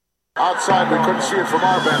Outside, we couldn't see it from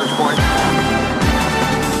our vantage point.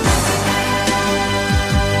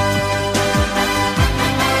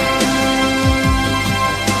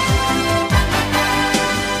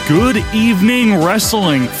 Good evening,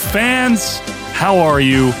 wrestling fans. How are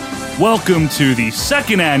you? Welcome to the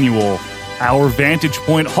second annual Our Vantage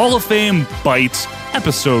Point Hall of Fame Bites,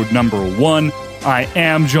 episode number 1. I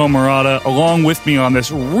am Joe Murata. Along with me on this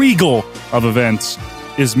regal of events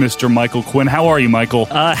is Mr. Michael Quinn. How are you, Michael?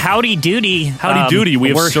 Howdy doody. Howdy doody. We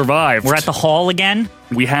have survived. We're at the Hall again.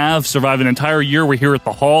 We have survived an entire year. We're here at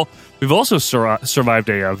the Hall. We've also survived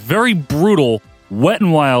a very brutal, wet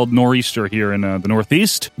and wild nor'easter here in the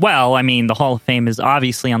Northeast. Well, I mean, the Hall of Fame is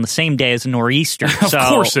obviously on the same day as a nor'easter. Of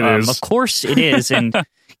course it is. Of course it is. And,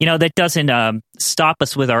 you know, that doesn't stop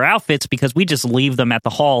us with our outfits because we just leave them at the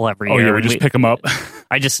Hall every year. Oh, yeah, we just pick them up.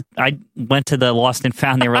 I went to the Lost and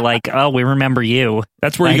Found. They were like, oh, we remember you.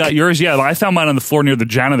 That's where you got yours? Yeah, I found mine on the floor near the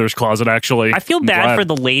janitor's closet, actually. I feel bad for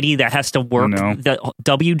the lady that has to work the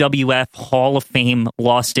WWF Hall of Fame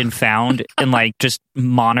Lost and Found and, like, just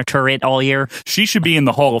monitor it all year. She should be in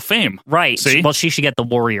the Hall of Fame. Right. See? Well, she should get the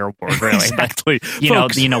Warrior Award, really. Exactly.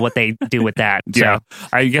 But, you know what they do with that. Yeah. So.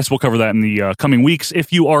 I guess we'll cover that in the coming weeks.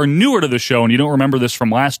 If you are newer to the show and you don't remember this from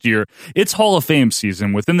last year, it's Hall of Fame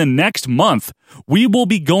season. Within the next month, we will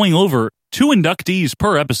be going over 2 inductees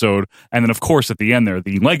per episode, and then, of course, at the end there,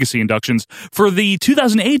 the legacy inductions for the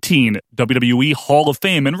 2018 WWE Hall of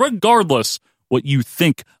Fame. And regardless what you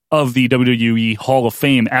think of the WWE Hall of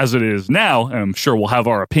Fame as it is now, and I'm sure we'll have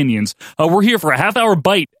our opinions, we're here for a half-hour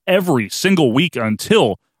bite every single week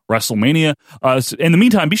until WrestleMania. In the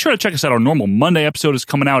meantime, be sure to check us out. Our normal Monday episode is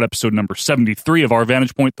coming out, episode number 73 of Our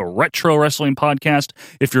Vantage Point, the Retro Wrestling Podcast.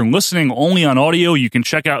 If you're listening only on audio, you can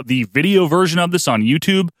check out the video version of this on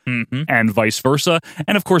YouTube and vice versa.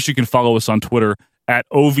 And of course, you can follow us on Twitter at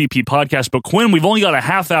OVP Podcast. But Quinn, we've only got a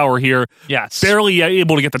half hour here. Yes. Barely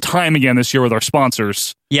able to get the time again this year with our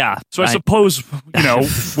sponsors. Yeah. So I suppose, you know,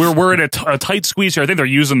 we're in a tight squeeze here. I think they're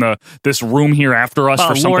using this room here after us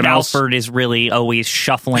for something Lord else. Alfred is really always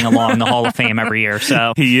shuffling along the Hall of Fame every year.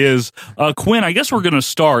 So he is. Quinn, I guess we're going to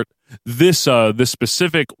start this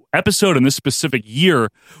specific episode in this specific year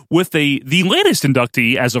with the latest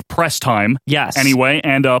inductee as of press time. Yes. Anyway,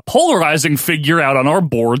 and a polarizing figure out on our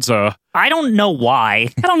boards. I don't know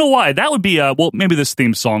why. That would be, maybe this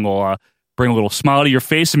theme song will bring a little smile to your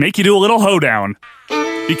face and make you do a little hoedown.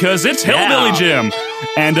 Because it's Hillbilly Jim.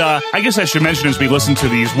 And I guess I should mention as we listen to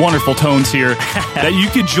these wonderful tones here that you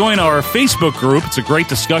could join our Facebook group. It's a great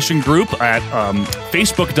discussion group at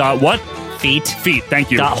facebook.what? Feet, thank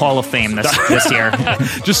you. Hall of Fame this year.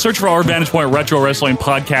 Just search for Our Vantage Point Retro Wrestling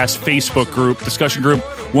Podcast Facebook group, discussion group.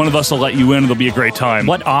 One of us will let you in. It'll be a great time.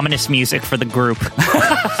 What ominous music for the group.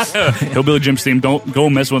 Hillbilly Jim's theme. Don't go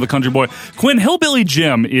messing with the country boy. Quinn, Hillbilly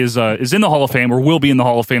Jim is in the Hall of Fame, or will be in the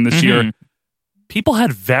Hall of Fame this year. People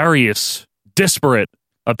had various disparate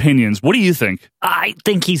opinions. What do you think? I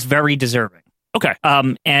think he's very deserving. Okay.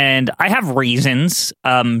 And I have reasons.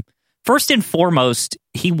 First and foremost,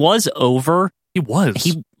 he was over. He was.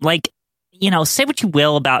 He, like, you know, say what you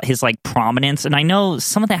will about his, like, prominence. And I know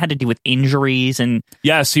some of that had to do with injuries. And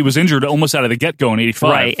yes, he was injured almost out of the get-go in 85.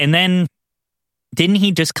 Right. And then didn't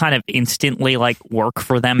he just kind of instantly, like, work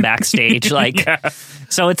for them backstage? Like, yeah.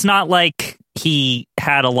 So it's not like he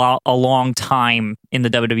had a long time in the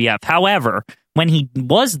WWF. However, when he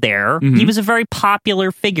was there, he was a very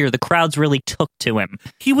popular figure. The crowds really took to him.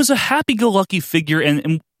 He was a happy-go-lucky figure,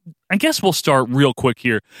 and I guess we'll start real quick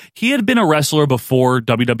here. He had been a wrestler before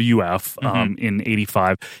WWF in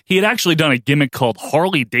 85. He had actually done a gimmick called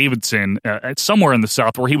Harley Davidson somewhere in the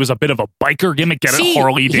South where he was a bit of a biker gimmick. Get it?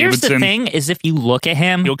 Harley Davidson. Here's the thing, is if you look at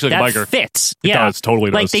him, he looks like that a biker. Fits. It does, totally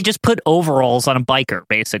does. Like they just put overalls on a biker,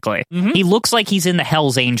 basically. He looks like he's in the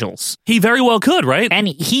Hells Angels. He very well could, right? And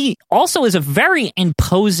he also is a very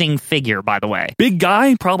imposing figure, by the way. Big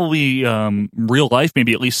guy, probably real life,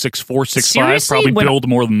 maybe at least 6'4", 6'5", Seriously? probably build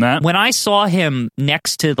more than that. When I saw him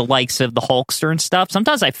next to the likes of the Hulkster and stuff,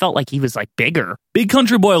 sometimes I felt like he was like bigger. Big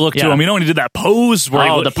country boy look to him. You know when he did that pose?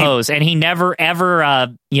 Where the pose. And he never,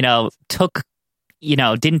 ever,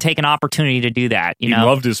 didn't take an opportunity to do that. He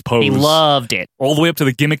loved his pose. He loved it. All the way up to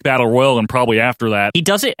the Gimmick Battle Royal and probably after that. He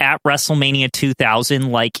does it at WrestleMania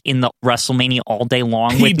 2000, like in the WrestleMania all day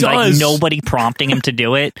long. He does. Like nobody prompting him to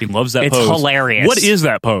do it. He loves that pose. It's hilarious. What is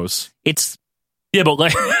that pose? Yeah, but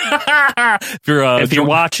like, if you're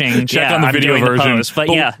watching, check on the video version. Pose, but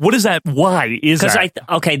yeah, what is that? Why is that?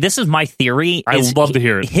 Okay, this is my theory. I would love to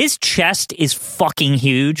hear it. His chest is fucking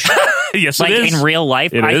huge. Yes, like it is. in real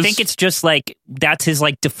life. It I is. think it's just like that's his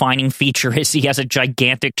like defining feature is he has a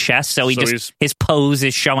gigantic chest, so his pose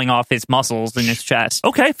is showing off his muscles in his chest.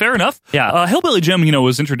 Okay, fair enough. Yeah. Hillbilly Jim,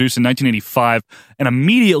 was introduced in 1985 and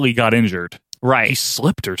immediately got injured. Right. He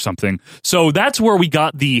slipped or something. So that's where we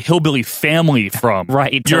got the Hillbilly family from.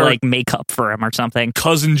 Right, to like make up for him or something.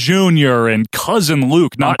 Cousin Junior and Cousin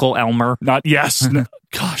Luke. Uncle Elmer.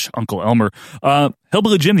 Gosh, Uncle Elmer.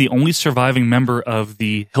 Hillbilly Jim, the only surviving member of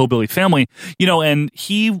the Hillbilly family. And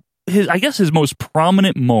I guess his most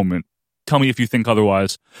prominent moment, tell me if you think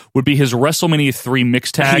otherwise, would be his WrestleMania 3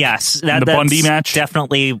 mixed tag. Yes, the Bundy match.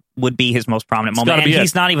 Definitely would be his most prominent moment. And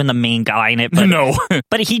he's not even the main guy in it. But, no.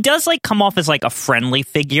 But he does like come off as like a friendly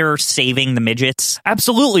figure saving the midgets.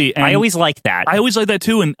 Absolutely. And I always like that. I always like that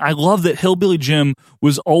too. And I love that Hillbilly Jim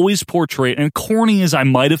was always portrayed, and corny as I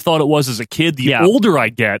might have thought it was as a kid, the older I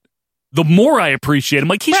get, the more I appreciate him.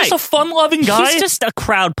 Like, he's just a fun-loving guy. He's just a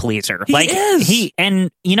crowd pleaser. He is.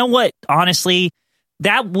 And you know what? Honestly,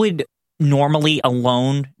 that would normally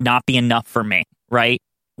alone not be enough for me, right?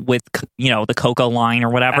 With the Coco line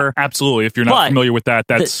or whatever. Absolutely. If you're not familiar with that,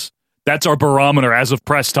 that's our barometer as of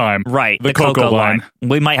press time. Right. The Coco line.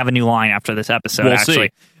 We might have a new line after this episode. We'll actually. see.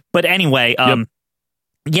 But anyway,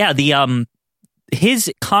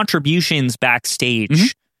 his contributions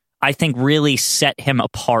backstage, I think, really set him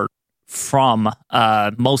apart from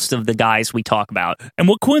most of the guys we talk about. And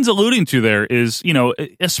what Quinn's alluding to there is,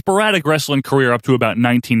 a sporadic wrestling career up to about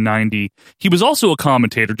 1990. He was also a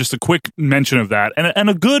commentator, just a quick mention of that, and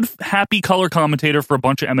a good, happy color commentator for a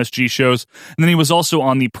bunch of MSG shows. And then he was also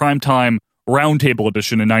on the primetime Roundtable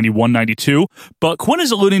edition in 91, 92. But Quinn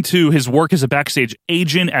is alluding to his work as a backstage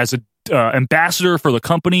agent, as a ambassador for the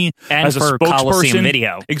company, and as a for spokesperson. Coliseum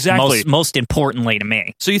Video. Exactly. Most importantly to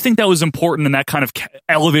me. So you think that was important and that kind of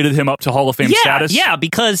elevated him up to Hall of Fame status? Yeah,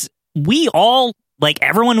 because we all, like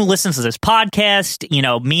everyone who listens to this podcast,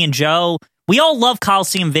 me and Joe, we all love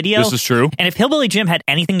Coliseum Video. This is true. And if Hillbilly Jim had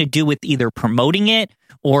anything to do with either promoting it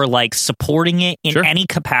or like supporting it in any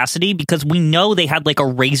capacity, because we know they had like a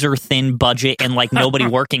razor thin budget and like nobody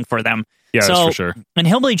working for them. Yeah, that's for sure. And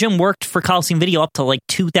Hillbilly Jim worked for Coliseum Video up to like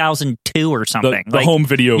 2002 or something. The home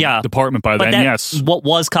video department by then, yes. What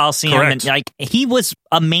was Coliseum? Correct. And like he was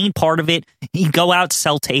a main part of it. He'd go out,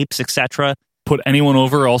 sell tapes, etc. Put anyone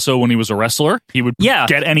over also when he was a wrestler. He would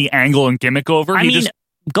get any angle and gimmick over.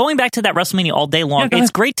 Going back to that WrestleMania all day long,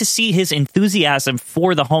 it's great to see his enthusiasm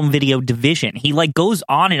for the home video division. He like goes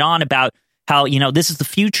on and on about how, this is the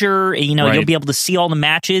future, you'll be able to see all the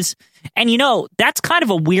matches. And, that's kind of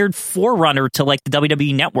a weird forerunner to like the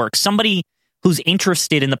WWE Network. Somebody who's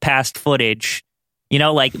interested in the past footage,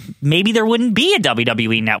 like maybe there wouldn't be a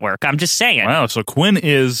WWE Network. I'm just saying. Wow. So Quinn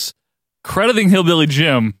is crediting Hillbilly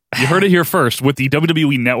Jim. You heard it here first with the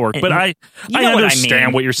WWE Network. But I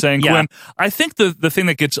understand what you're saying, Quinn. I think the thing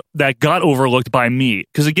that got overlooked by me,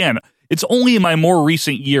 because again, it's only in my more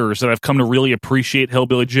recent years that I've come to really appreciate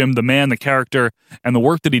Hillbilly Jim, the man, the character, and the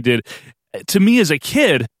work that he did. To me as a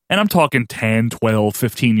kid, and I'm talking 10, 12,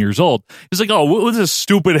 15 years old, it's like, oh, what's this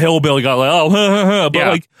stupid hillbilly guy? Like, but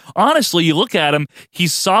like, honestly, you look at him,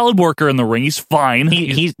 he's solid worker in the ring. He's fine.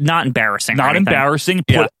 He's not embarrassing. Not embarrassing.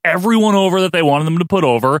 Put everyone over that they wanted them to put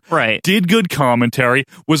over. Right. Did good commentary.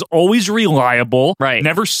 Was always reliable. Right.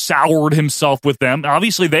 Never soured himself with them.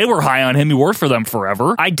 Obviously, they were high on him. He worked for them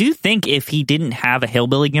forever. I do think if he didn't have a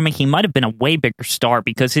hillbilly gimmick, he might have been a way bigger star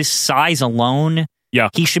because his size alone,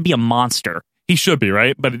 he should be a monster. He should be,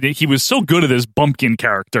 right? But he was so good at his bumpkin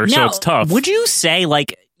character, so it's tough. Would you say,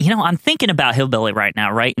 like, I'm thinking about Hillbilly right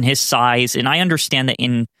now, right? And his size, and I understand that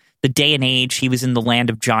in the day and age, he was in the land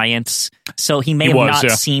of giants, so he may have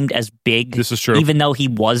not seemed as big. This is true. Even though he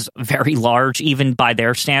was very large, even by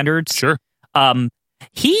their standards. Sure.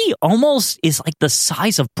 He almost is like the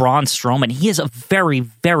size of Braun Strowman. He is a very,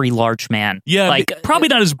 very large man. Yeah, like probably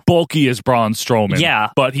not as bulky as Braun Strowman.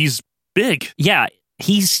 Yeah. But he's big. Yeah.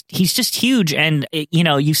 He's just huge, and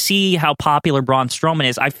you see how popular Braun Strowman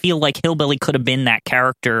is. I feel like Hillbilly could have been that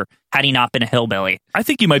character had he not been a hillbilly. I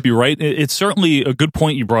think you might be right. It's certainly a good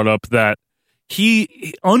point you brought up that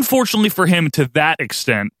he, unfortunately for him to that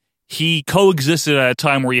extent, he coexisted at a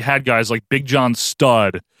time where you had guys like Big John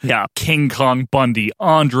Studd, King Kong Bundy,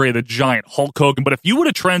 Andre the Giant, Hulk Hogan. But if you would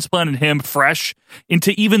have transplanted him fresh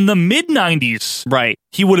into even the mid-90s, right,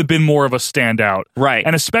 he would have been more of a standout. Right.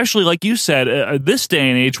 And especially, like you said, this day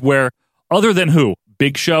and age where, other than who?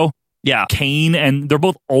 Big Show? Kane, and they're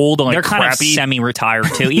both old and they're kind crappy. of semi-retired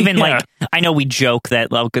too. Even like, I know we joke that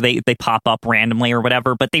they pop up randomly or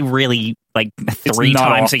whatever, but they really like 3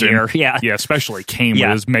 times often. a year. Yeah, especially Kane with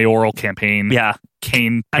his mayoral campaign. Yeah,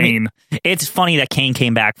 Kane. I mean, it's funny that Kane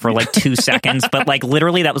came back for like 2 seconds, but like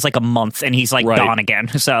literally that was like a month, and he's like gone again.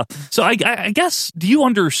 So I guess, do you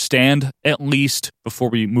understand, at least before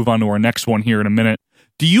we move on to our next one here in a minute,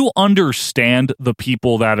 do you understand the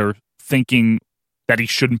people that are thinking that he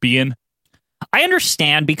shouldn't be in? I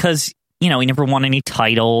understand because, he never won any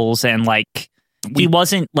titles, and like he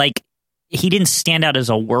wasn't like, he didn't stand out as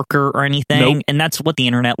a worker or anything. Nope. And that's what the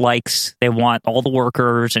internet likes. They want all the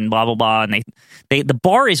workers and blah, blah, blah. And the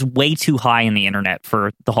bar is way too high in the internet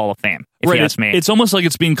for the Hall of Fame, if you ask me. It's almost like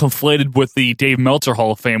it's being conflated with the Dave Meltzer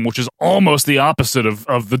Hall of Fame, which is almost the opposite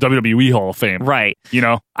of the WWE Hall of Fame. Right.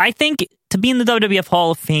 I think to be in the WWF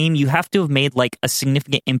Hall of Fame, you have to have made like a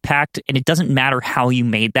significant impact, and it doesn't matter how you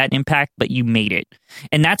made that impact, but you made it.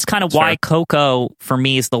 And that's kind of why Koko, for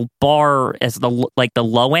me, is the bar as the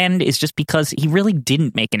low end, is just because he really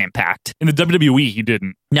didn't make an impact. In the WWE, he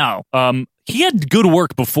didn't. No. He had good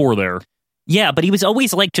work before there. Yeah, but he was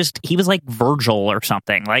always like he was like Virgil or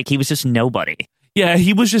something. Like he was just nobody. Yeah,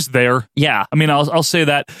 he was just there. Yeah. I mean, I'll say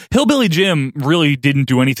that. Hillbilly Jim really didn't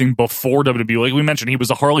do anything before WWE. Like we mentioned, he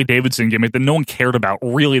was a Harley Davidson gimmick that no one cared about,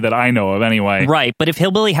 really, that I know of anyway. Right, but if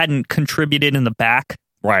Hillbilly hadn't contributed in the back,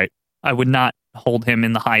 right, I would not hold him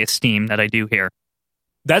in the high esteem that I do here.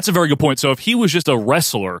 That's a very good point. So if he was just a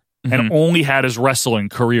wrestler and only had his wrestling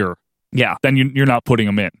career, then you're not putting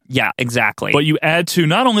him in. Yeah, exactly. But you add to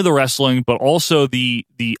not only the wrestling, but also the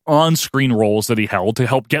on-screen roles that he held to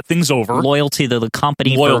help get things over. Loyalty to the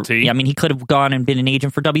company. Loyalty. I mean, he could have gone and been an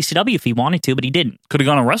agent for WCW if he wanted to, but he didn't. Could have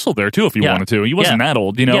gone and wrestled there, too, if he wanted to. He wasn't that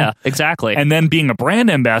old, Yeah, exactly. And then being a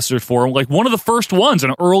brand ambassador for him, like one of the first ones,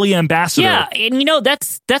 an early ambassador. Yeah, and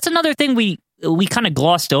that's another thing we kind of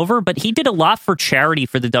glossed over, but he did a lot for charity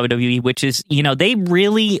for the WWE, which is, they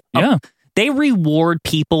really... They reward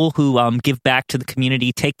people who give back to the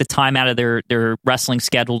community, take the time out of their wrestling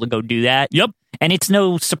schedule to go do that. Yep. And it's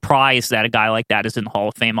no surprise that a guy like that is in the Hall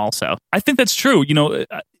of Fame also. I think that's true.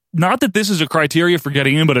 Not that this is a criteria for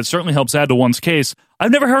getting in, but it certainly helps add to one's case.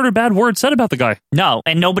 I've never heard a bad word said about the guy. No,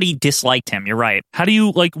 and nobody disliked him. You're right. How do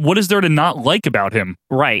you, what is there to not like about him?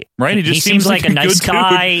 Right. He just seems like a nice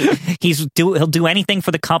guy. Dude. He'll do anything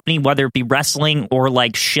for the company, whether it be wrestling or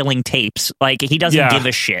like shilling tapes. Like he doesn't give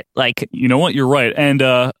a shit. Like, you know what? You're right. And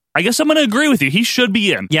I guess I'm going to agree with you. He should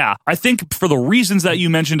be in. Yeah. I think for the reasons that you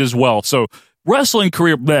mentioned as well. So wrestling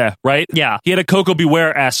career, right? Yeah. He had a Koko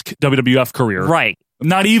Beware-esque WWF career. Right.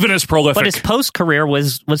 Not even as prolific. But his post-career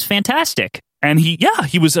was fantastic. And he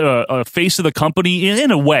was a face of the company in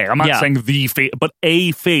a way. I'm not saying the face, but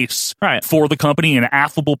a face for the company, an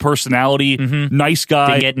affable personality, nice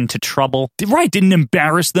guy. Didn't get into trouble. Right, didn't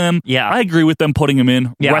embarrass them. Yeah. I agree with them putting him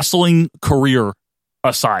in. Yeah. Wrestling career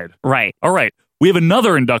aside. Right. All right. We have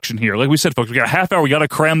another induction here. Like we said, folks, we got a half hour. We got to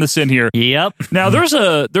cram this in here. Yep. Now, there's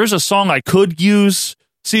a song I could use.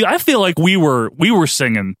 See, I feel like we were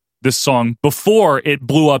singing this song before it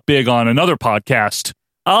blew up big on another podcast.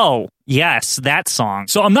 Oh, yes, that song.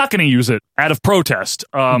 So I'm not going to use it out of protest.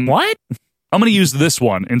 What? I'm going to use this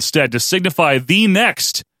one instead to signify the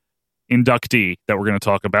next inductee that we're going to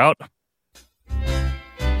talk about.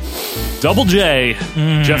 Double J,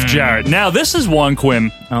 Jeff Jarrett. Now, this is one,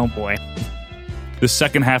 Quinn. Oh, boy. The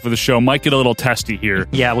second half of the show might get a little testy here.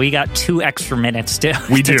 Yeah, we got 2 extra minutes to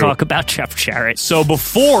talk about Jeff Jarrett. So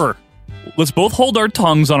before... let's both hold our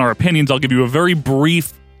tongues on our opinions. I'll give you a very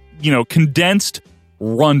brief, condensed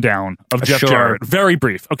rundown of Jeff Jarrett. Very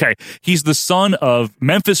brief. Okay. He's the son of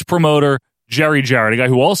Memphis promoter Jerry Jarrett, a guy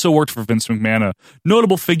who also worked for Vince McMahon, a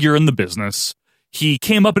notable figure in the business. He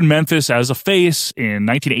came up in Memphis as a face in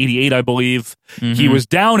 1988, I believe. He was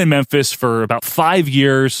down in Memphis for about 5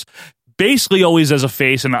 years. Basically always as a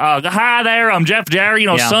face, and hi there, I'm Jeff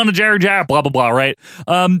Jarrett, son of Jerry Jarrett, blah, blah, blah, right?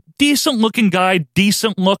 Decent looking guy,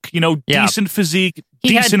 decent look, decent physique,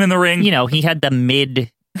 decent in the ring. He had the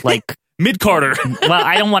mid-Carter. Well,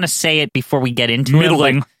 I don't want to say it before we get into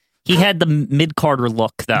Middling. it. He had the mid-Carter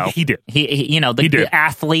look, though. He did. The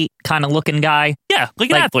athlete kind of looking guy. Yeah,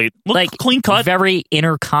 like an athlete. Look clean cut. Very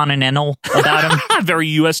intercontinental about him. Very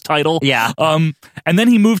U.S. title. Yeah. And then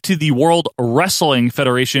he moved to the World Wrestling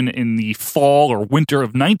Federation in the fall or winter of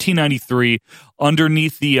 1993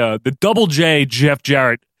 underneath the Double J Jeff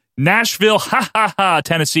Jarrett Nashville,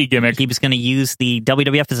 Tennessee gimmick. He was going to use the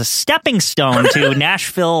WWF as a stepping stone to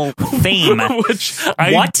Nashville fame. Which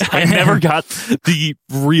I never got the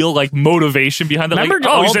real motivation behind that.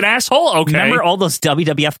 He's an asshole? Okay. Remember all those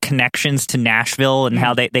WWF connections to Nashville and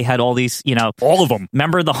how they had all these, all of them.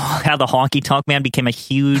 Remember how the Honky Tonk Man became a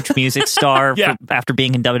huge music star after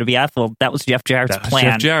being in WWF? Well, that was Jeff Jarrett's plan.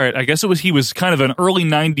 Jeff Jarrett. I guess he was kind of an early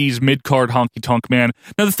 90s mid-card Honky Tonk Man.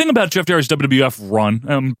 Now, the thing about Jeff Jarrett's WWF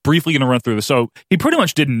run, briefly going to run through this. So he pretty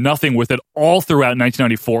much did nothing with it all throughout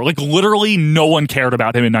 1994. Like literally no one cared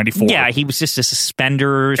about him in 94. Yeah, he was just a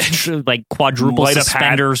suspenders, like quadruple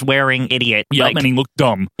suspenders wearing idiot. Yep, like, and he looked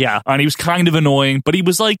dumb. Yeah. And he was kind of annoying, but he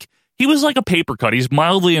was like a paper cut. He's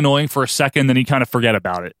mildly annoying for a second, then he kind of forget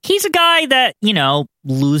about it. He's a guy that,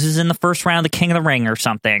 loses in the first round of the King of the Ring or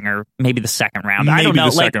something, or maybe the second round. I don't know.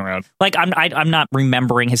 The second round. Like I'm not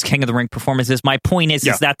remembering his King of the Ring performances. My point is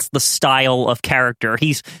that's the style of character.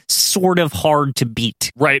 He's sort of hard to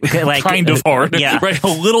beat. Right. Like, kind of hard. Yeah. Right. A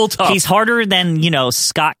little tough. He's harder than,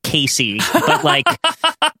 Scott Casey, but like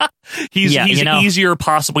he's easier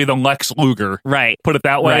possibly than Lex Luger. Right. Put it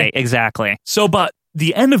that way. Right, exactly. So, but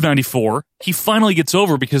the end of 94, he finally gets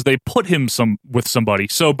over because they put him with somebody.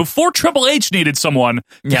 So before Triple H needed someone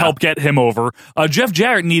to help get him over, Jeff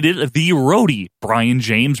Jarrett needed the roadie, Brian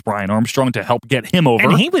Armstrong, to help get him over.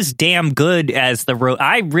 And he was damn good as the roadie.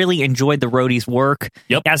 I really enjoyed the roadie's work.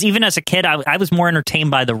 Yep. Even as a kid, I was more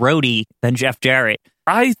entertained by the roadie than Jeff Jarrett.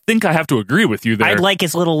 I think I have to agree with you there. I'd like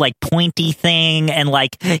his little like pointy thing, and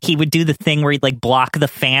like he would do the thing where he'd like block the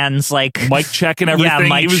fans, like mic check and everything.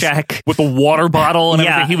 Yeah, mic check with the water bottle and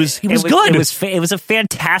everything. He was good. It was a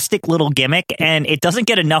fantastic little gimmick, and it doesn't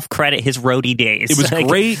get enough credit. His roadie days. It was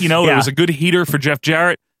great. It was a good heater for Jeff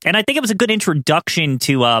Jarrett, and I think it was a good introduction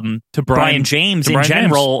to Brian James in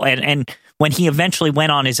general. And when he eventually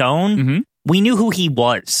went on his own. Mm-hmm. We knew who he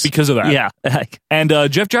was. Because of that. Yeah. And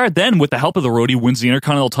Jeff Jarrett then, with the help of the roadie, wins the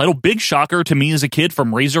Intercontinental title. Big shocker to me as a kid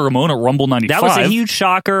from Razor Ramon at Rumble 95. That was a huge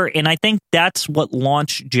shocker, and I think that's what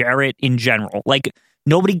launched Jarrett in general. Like,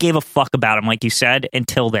 nobody gave a fuck about him, like you said,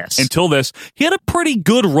 until this. He had a pretty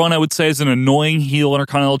good run, I would say, as an annoying heel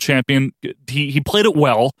Intercontinental champion. He played it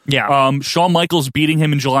well. Yeah. Shawn Michaels beating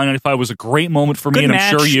him in July 95 was a great moment for me, and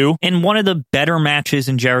I'm sure you. And one of the better matches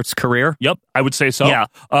in Jarrett's career. Yep, I would say so. Yeah.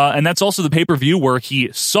 And that's also the pay-per-view where he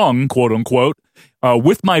sung, quote-unquote,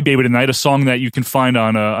 With My Baby Tonight, a song that you can find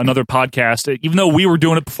on another podcast, even though we were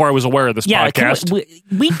doing it before I was aware of this podcast.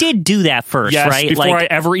 We did do that first, yes, right? Before I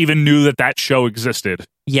ever even knew that show existed.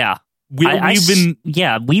 Yeah. We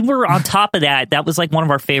were on top of that. That was like one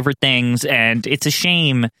of our favorite things, and it's a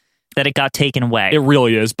shame that it got taken away. It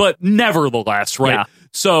really is, but nevertheless, right? Yeah.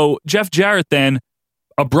 So Jeff Jarrett then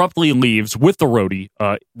abruptly leaves with the roadie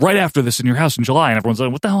right after this in your house in July, and everyone's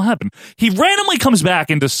like, what the hell happened? He randomly comes back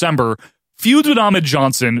in December, feuds with Ahmed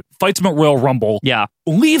Johnson, fights him at Royal Rumble,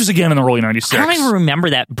 leaves again in the early 96. I don't even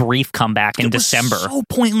remember that brief comeback in December. It was so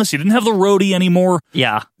pointless. He didn't have the roadie anymore.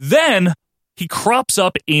 Yeah. Then he crops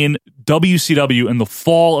up in WCW in the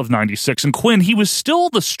fall of 96. And Quinn, he was still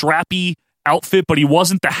the strappy outfit, but he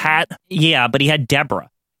wasn't the hat. Yeah, but he had Deborah.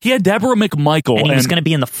 He had Deborah McMichael. And he was going to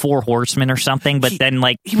be in the Four Horsemen or something, but then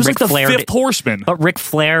like he was Ric like the Flair fifth horseman. But Ric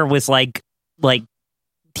Flair was like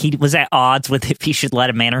he was at odds with if he should let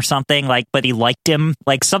him in or something, like, but he liked him,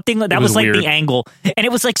 like something that was like weird. The angle, and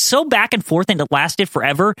it was like so back and forth, and it lasted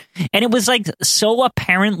forever, and it was like so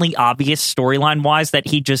apparently obvious storyline wise that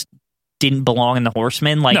he just didn't belong in the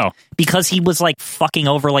Horsemen, like because he was like fucking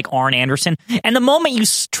over like Arn Anderson. And the moment you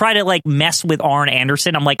try to like mess with Arn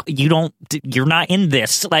Anderson, I'm like, you're not in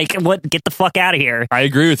this. Like, what? Get the fuck out of here. I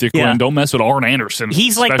agree with you, Quinn. Yeah. Don't mess with Arn Anderson.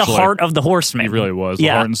 He's like the heart of the Horsemen. He really was the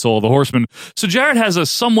heart and soul of the Horsemen. So Jarrett has a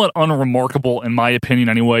somewhat unremarkable, in my opinion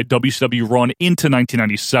anyway, WCW run into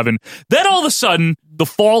 1997. Then all of a sudden, the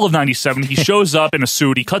fall of 97, he shows up in a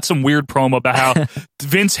suit. He cuts some weird promo about how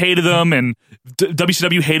Vince hated him and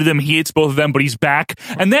WCW hated him. He hates both of them, but he's back.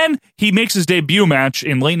 And then he makes his debut match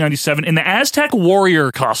in late 97 in the Aztec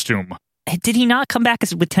Warrior costume. Did he not come back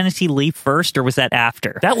with Tennessee Lee first, or was that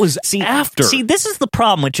after? That was after. See, this is the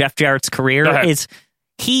problem with Jeff Jarrett's career is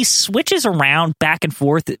he switches around back and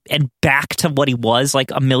forth and back to what he was like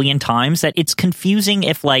a million times that it's confusing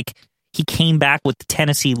if like he came back with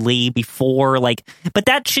Tennessee Lee before, like, but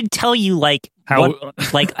that should tell you like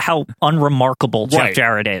how unremarkable Jeff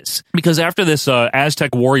Jarrett is. Because after this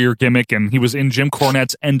Aztec Warrior gimmick, and he was in Jim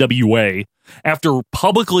Cornette's NWA, after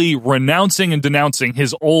publicly renouncing and denouncing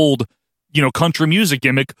his old, country music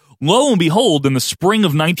gimmick, lo and behold, in the spring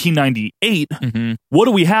of 1998, what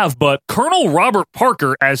do we have but Colonel Robert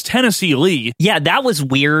Parker as Tennessee Lee? Yeah, that was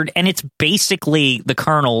weird, and it's basically the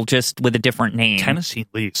Colonel, just with a different name. Tennessee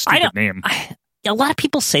Lee, stupid name. A lot of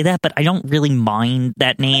people say that, but I don't really mind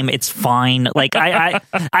that name. It's fine. Like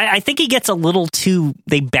I think he gets a little too.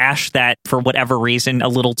 They bash that for whatever reason a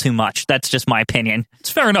little too much. That's just my opinion. It's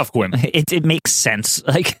fair enough, Quinn. It makes sense.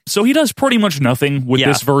 Like, so he does pretty much nothing with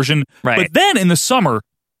this version. Right. But then in the summer,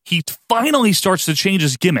 he finally starts to change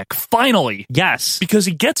his gimmick. Finally. Yes. Because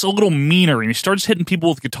he gets a little meaner and he starts hitting people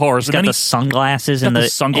with guitars. He's got the sunglasses and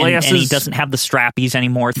and he doesn't have the strappies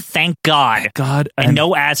anymore. Thank God. And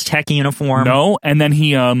no Aztec uniform. No. And then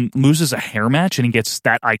he loses a hair match and he gets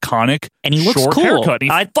that iconic and he looks short cool. haircut. He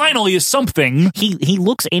finally is something. He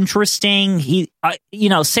looks interesting. He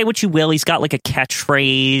say what you will. He's got like a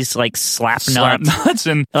catchphrase like slap nuts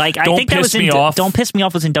and like I think that was in Don't Piss Me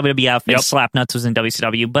Off was in WWF and Slap Nuts was in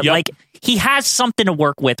WCW. But like he has something to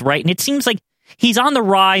work with, right? And it seems like he's on the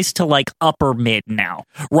rise to like upper mid now.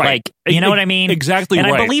 Right. Like, you know what I mean? Exactly and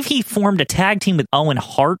right. I believe he formed a tag team with Owen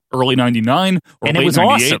Hart. Early 99 or and late it was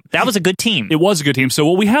 98. awesome. That was a good team. It was a good team. So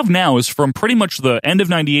what we have now is from pretty much the end of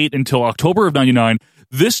 98 until October of 99,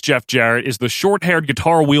 this Jeff Jarrett is the short-haired,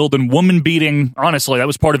 guitar-wielding, woman-beating, honestly, that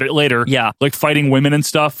was part of it later. Yeah. Like fighting women and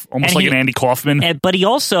stuff, almost like an Andy Kaufman. But he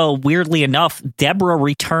also, weirdly enough, Deborah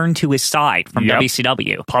returned to his side from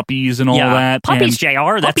WCW. Puppies and all that. Puppies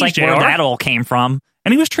JR, that's like where that all came from.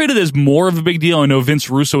 And he was treated as more of a big deal. I know Vince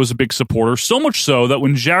Russo was a big supporter, so much so that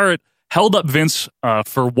when Jarrett held up Vince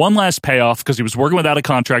for one last payoff because he was working without a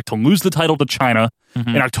contract to lose the title to China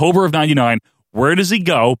in October of 99, where does he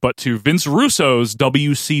go but to Vince Russo's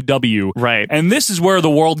WCW? Right. And this is where the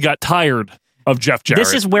world got tired of Jeff Jarrett.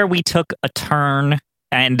 This is where we took a turn.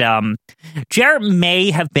 And Jarrett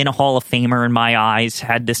may have been a Hall of Famer in my eyes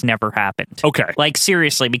had this never happened. Okay. Like,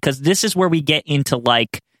 seriously, because this is where we get into,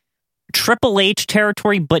 like, Triple H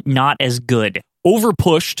territory, but not as good.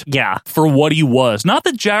 Overpushed for what he was. Not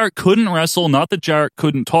that Jarrett couldn't wrestle, not that Jarrett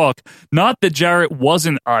couldn't talk, not that Jarrett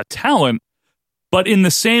wasn't a talent, but in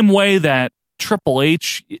the same way that Triple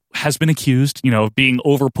H has been accused, of being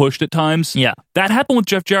overpushed at times. Yeah. That happened with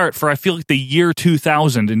Jeff Jarrett for, I feel like, the year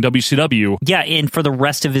 2000 in WCW. Yeah, and for the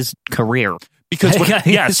rest of his career. Because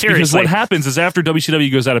what happens is after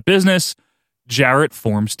WCW goes out of business, Jarrett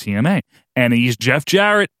forms TNA. And he's Jeff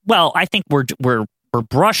Jarrett. Well, I think we're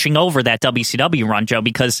brushing over that WCW run, Joe,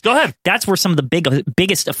 because go ahead. That's where some of the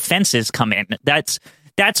biggest offenses come in. That's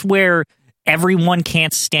where everyone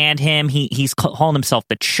can't stand him. He's calling himself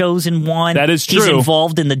the Chosen One. That is true. He's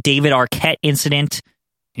involved in the David Arquette incident.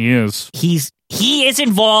 He is. He is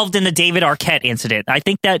involved in the David Arquette incident. I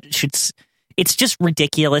think it's just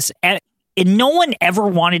ridiculous. And no one ever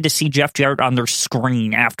wanted to see Jeff Jarrett on their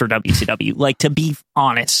screen after WCW, like, to be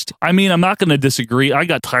honest. I mean, I'm not going to disagree. I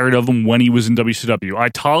got tired of him when he was in WCW. I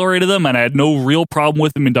tolerated him, and I had no real problem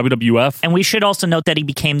with him in WWF. And we should also note that he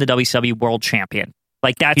became the WCW World Champion.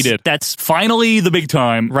 Like, he did. That's finally the big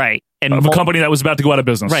time. Right. And of a company that was about to go out of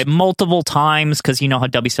business. Right. Multiple times, because you know how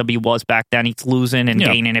WCW was back then. He's losing and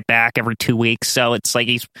gaining it back every 2 weeks. So it's like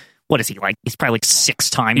what is he like? He's probably like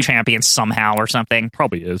 6-time champion somehow or something.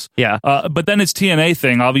 Probably is. Yeah. But then his TNA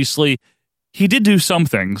thing, obviously, he did do some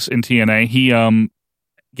things in TNA. He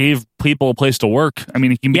gave people a place to work. I mean,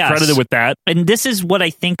 he can be credited with that. And this is what I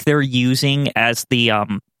think they're using as the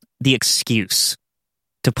excuse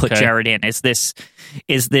to put Jarrett in. Is this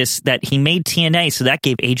that he made TNA, so that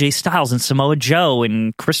gave AJ Styles and Samoa Joe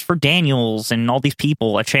and Christopher Daniels and all these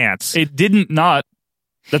people a chance. It didn't not.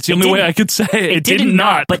 That's the only way I could say it. It did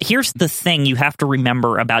not. But here's the thing you have to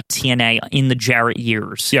remember about TNA in the Jarrett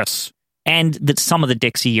years. Yes. And some of the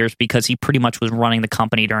Dixie years, because he pretty much was running the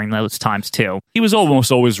company during those times, too. He was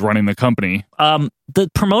almost always running the company. The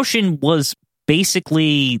promotion was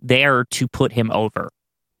basically there to put him over.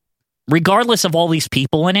 Regardless of all these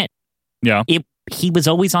people in it, he was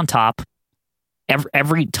always on top.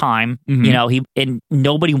 Every time, and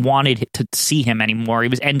nobody wanted to see him anymore. He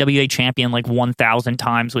was NWA champion like 1,000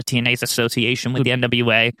 times with TNA's association with the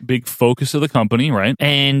NWA. Big focus of the company, right?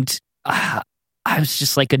 And I was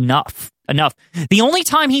just like, enough. The only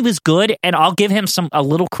time he was good, and I'll give him a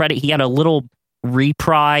little credit, he had a little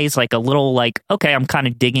reprise, like a little like, okay, I'm kind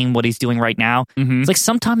of digging what he's doing right now. It's like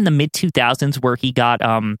sometime in the mid 2000s where he got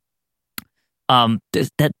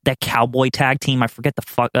that cowboy tag team, I forget the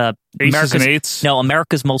fuck. Aces and Eights? No,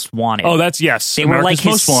 America's Most Wanted. Oh, that's yes. They America's were like his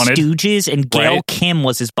Most Wanted. stooges, and Gail Kim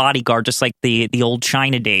was his bodyguard, just like the old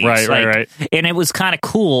China days. Right. And it was kind of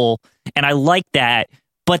cool, and I liked that.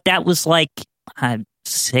 But that was like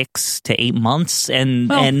 6 to 8 months, and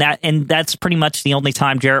that's pretty much the only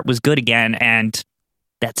time Jarrett was good again, and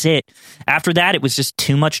that's it. After that, it was just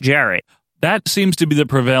too much Jarrett. That seems to be the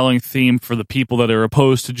prevailing theme for the people that are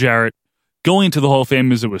opposed to Jarrett going to the Hall of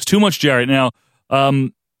Fame, is it was too much Jarrett. Now,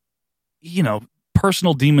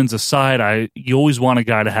 personal demons aside, you always want a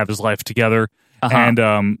guy to have his life together. And,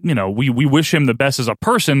 we wish him the best as a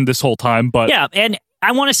person this whole time. But yeah, and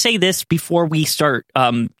I want to say this before we start,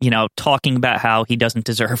 talking about how he doesn't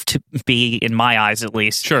deserve to be, in my eyes at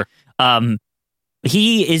least. Sure.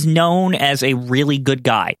 He is known as a really good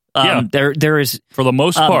guy. There is for the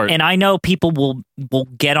most part, and I know people will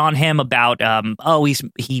get on him about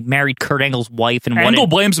he married Kurt Angle's wife, and Angle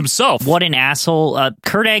blames himself. What an asshole!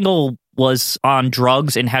 Kurt Angle was on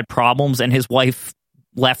drugs and had problems, and his wife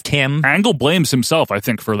left him. Angle blames himself, I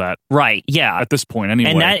think, for that. Right? Yeah. At this point,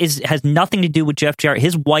 anyway, and that has nothing to do with Jeff Jarrett.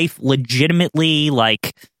 His wife legitimately,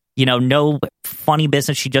 no funny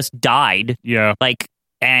business. She just died. Yeah.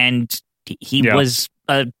 And he was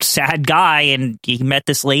a sad guy, and he met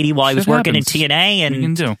this lady while he was working in TNA,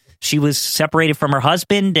 and she was separated from her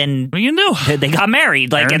husband, and what you do? They got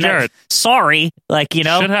married. Sorry, shit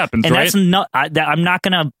happens, and right? That's not. I'm not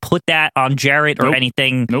going to put that on Jarrett or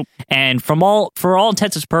anything. Nope. And for all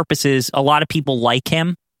intents and purposes, a lot of people like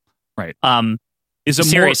him. Right. Is it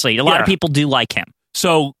seriously? A lot of people do like him.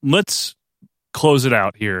 So let's close it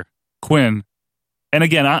out here, Quinn. And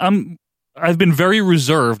again, I've been very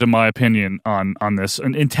reserved in my opinion on this,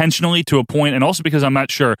 and intentionally to a point, and also because I'm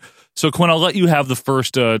not sure. So Quinn, I'll let you have the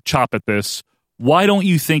first chop at this. Why don't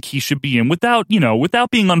you think he should be in? Without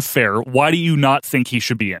being unfair, why do you not think he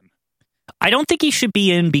should be in? I don't think he should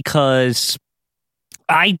be in because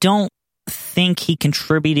I don't think he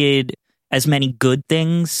contributed as many good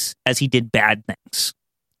things as he did bad things.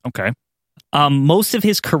 Okay. Most of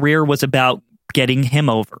his career was about getting him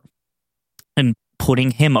over and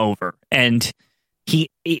putting him over. And he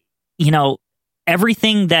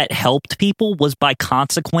everything that helped people was by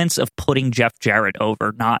consequence of putting Jeff Jarrett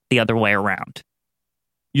over, not the other way around.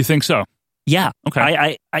 You think so? Yeah.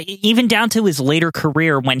 Okay. I even down to his later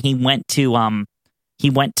career when he went to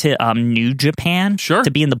New Japan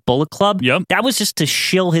to be in the Bullet Club. Yep. That was just to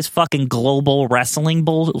shill his fucking global wrestling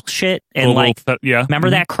bullshit. And remember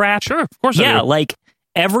that crap? Sure, of course. Yeah,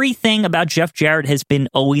 everything about Jeff Jarrett has been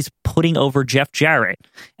always putting over Jeff Jarrett.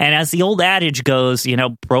 And as the old adage goes,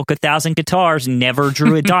 broke 1,000 guitars, never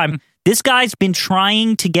drew a dime. This guy's been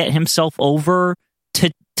trying to get himself over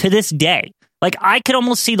to this day. I could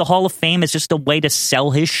almost see the Hall of Fame as just a way to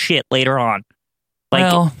sell his shit later on.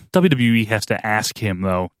 WWE has to ask him,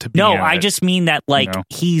 though, to be No, on I it. just mean that,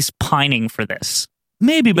 he's pining for this.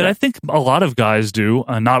 Maybe, but I think a lot of guys do.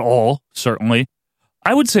 Not all, certainly.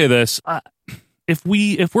 I would say this. If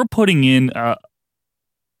we're putting in,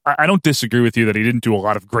 I don't disagree with you that he didn't do a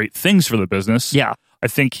lot of great things for the business. Yeah. I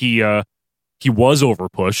think he was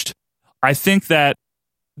overpushed. I think that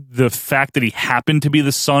the fact that he happened to be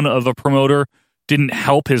the son of a promoter didn't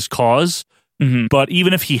help his cause. Mm-hmm. But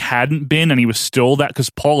even if he hadn't been and he was still that, because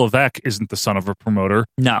Paul Levesque isn't the son of a promoter.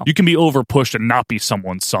 No. You can be overpushed and not be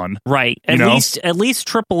someone's son. Right. At least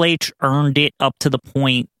Triple H earned it up to the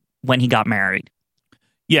point when he got married.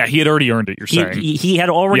 Yeah, he had already earned it, you're saying. He had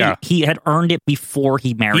earned it before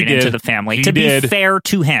he married into the family. Be fair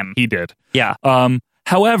to him. He did. Yeah.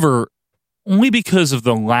 However, only because of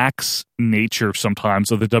the lax nature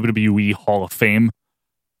sometimes of the WWE Hall of Fame,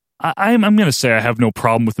 I'm going to say I have no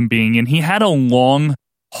problem with him being in. He had a long,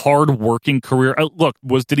 hard-working career.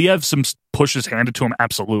 Did he have some pushes handed to him?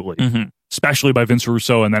 Absolutely. Mm-hmm. Especially by Vince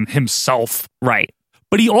Russo and then himself. Right.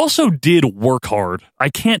 But he also did work hard. I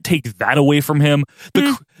can't take that away from him.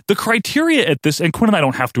 The criteria at this, and Quinn and I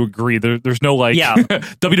don't have to agree. There's no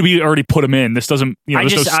WWE already put him in. This doesn't,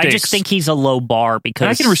 there's no stakes. I just think he's a low bar because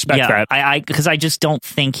and I can respect that. Because I just don't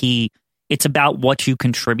think it's about what you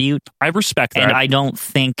contribute. I respect that. And I don't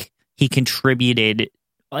think he contributed.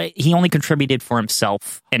 He only contributed for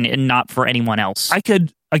himself and not for anyone else. I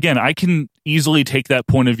can easily take that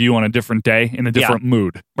point of view on a different day in a different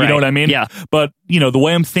mood. You know what I mean? Yeah. But, the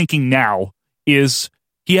way I'm thinking now is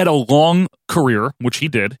he had a long career, which he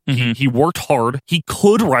did. Mm-hmm. He worked hard. He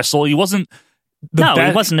could wrestle. He wasn't he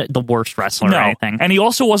wasn't the worst wrestler or anything. And he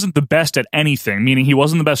also wasn't the best at anything, meaning he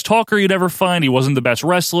wasn't the best talker you'd ever find. He wasn't the best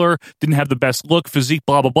wrestler, didn't have the best look, physique,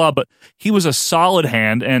 blah, blah, blah. But he was a solid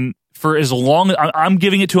hand. And for as long, I'm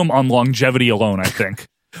giving it to him on longevity alone, I think.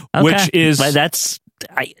 Okay. Which is... But that's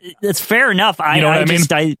fair enough. You know what I mean?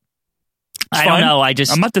 I don't know.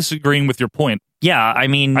 I'm not disagreeing with your point. Yeah, I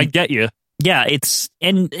mean... I get you. Yeah, it's...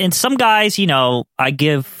 And some guys, I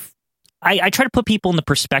try to put people in the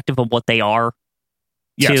perspective of what they are,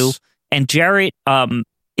 too. Yes. And Jarrett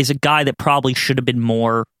is a guy that probably should have been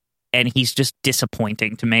more, and he's just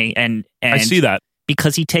disappointing to me. And I see that.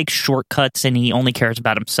 Because he takes shortcuts and he only cares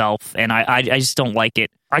about himself, and I just don't like it.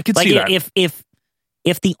 I could see that.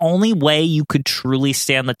 If the only way you could truly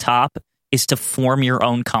stay on the top is to form your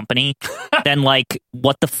own company, then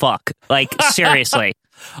what the fuck? Seriously.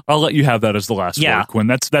 I'll let you have that as the last word, Quinn.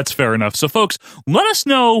 That's fair enough. So, folks, let us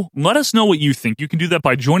know what you think. You can do that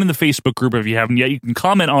by joining the Facebook group if you haven't yet. You can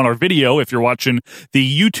comment on our video if you're watching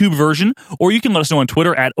the YouTube version, or you can let us know on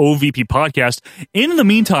Twitter at OVP Podcast. In the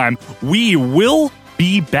meantime, we will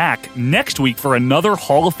be back next week for another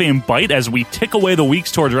Hall of Fame bite as we tick away the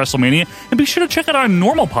weeks towards WrestleMania. And be sure to check out our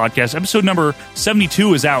normal podcast. Episode number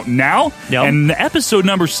 72 is out now, and episode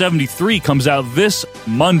number 73 comes out this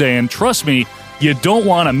Monday. And trust me, you don't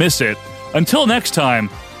want to miss it. Until next time,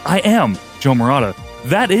 I am Joe Murata.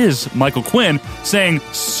 That is Michael Quinn saying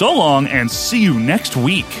so long and see you next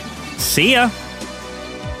week. See ya.